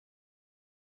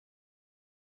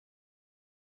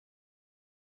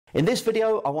In this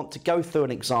video, I want to go through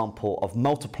an example of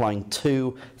multiplying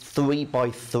two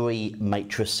 3x3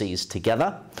 matrices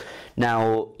together.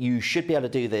 Now, you should be able to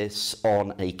do this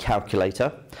on a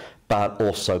calculator, but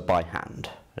also by hand,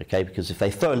 okay? Because if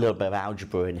they throw a little bit of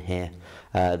algebra in here,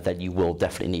 then you will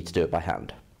definitely need to do it by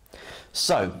hand.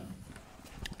 So,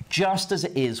 just as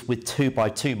it is with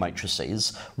 2x2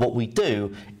 matrices, what we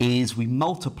do is we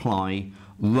multiply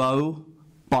row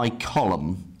by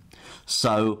column.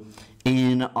 So,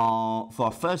 for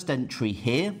our first entry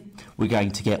here, we're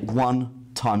going to get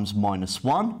 1 times minus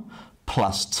 1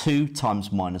 plus 2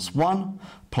 times minus 1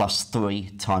 plus 3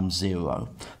 times 0.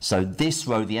 So this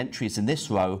row, the entries in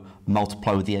this row,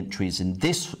 multiply with the entries in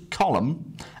this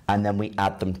column, and then we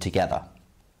add them together.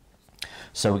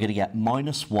 So we're going to get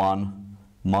minus 1,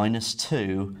 minus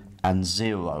 2, and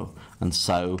 0. And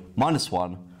so minus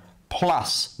 1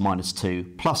 plus minus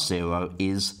 2 plus 0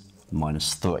 is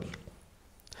minus 3.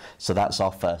 So that's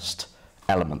our first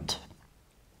element.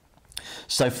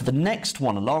 So for the next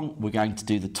one along, we're going to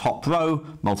do the top row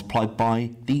multiplied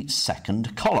by the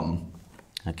second column.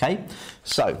 Okay,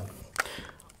 so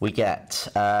we get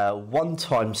 1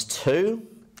 times 2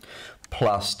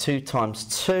 plus 2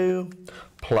 times 2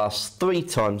 plus 3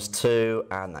 times 2,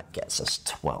 and that gets us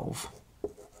 12.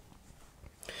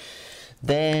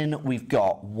 Then we've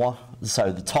got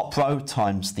the top row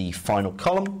times the final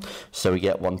column. So we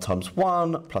get 1 times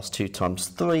 1 plus 2 times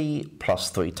 3 plus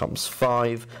 3 times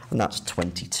 5, and that's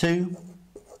 22.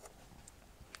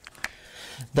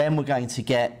 Then we're going to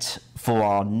get, for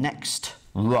our next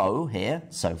row here,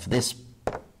 so for this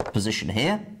position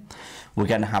here, we're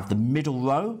going to have the middle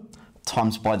row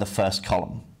times by the first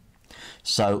column.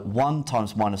 So 1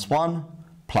 times minus 1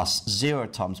 plus 0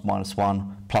 times minus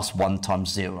 1 plus 1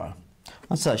 times 0.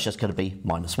 And so it's just going to be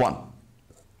minus 1.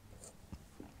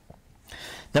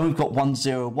 Then we've got 1,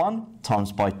 0, 1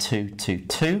 times by 2, 2,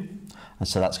 2. And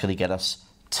so that's going to get us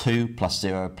 2 plus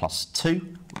 0 plus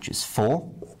 2, which is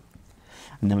 4.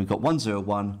 And then we've got 1, 0,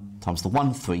 1 times the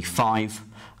 1, 3, 5.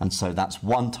 And so that's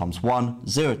 1 times 1,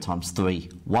 0 times 3,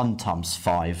 1 times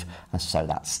 5. And so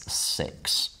that's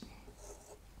 6.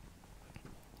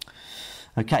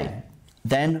 Okay,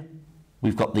 then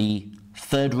we've got the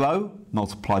third row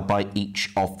multiplied by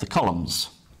each of the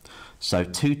columns. So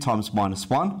 2 times minus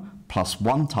 1 plus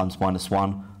 1 times minus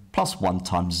 1 plus 1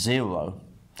 times 0.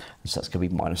 So that's going to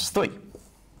be minus 3.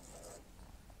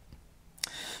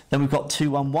 Then we've got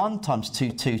 2, 1, 1 times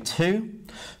 2, 2, 2.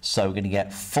 So we're going to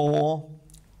get 4,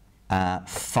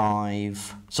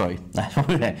 5, sorry,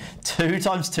 2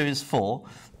 times 2 is 4.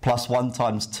 Plus 1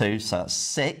 times 2, so that's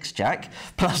 6, Jack.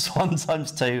 Plus 1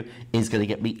 times 2 is going to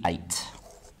get me 8.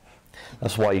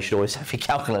 That's why you should always have your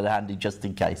calculator handy, just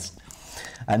in case.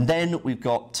 And then we've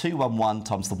got 2, 1, 1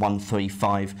 times the 1, 3,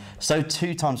 5. So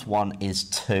 2 times 1 is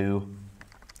 2.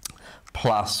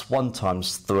 Plus 1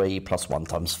 times 3 plus 1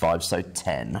 times 5, so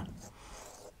 10.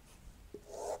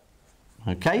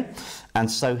 Okay?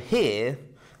 And so here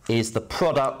is the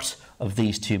product of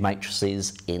these two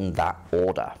matrices in that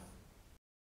order.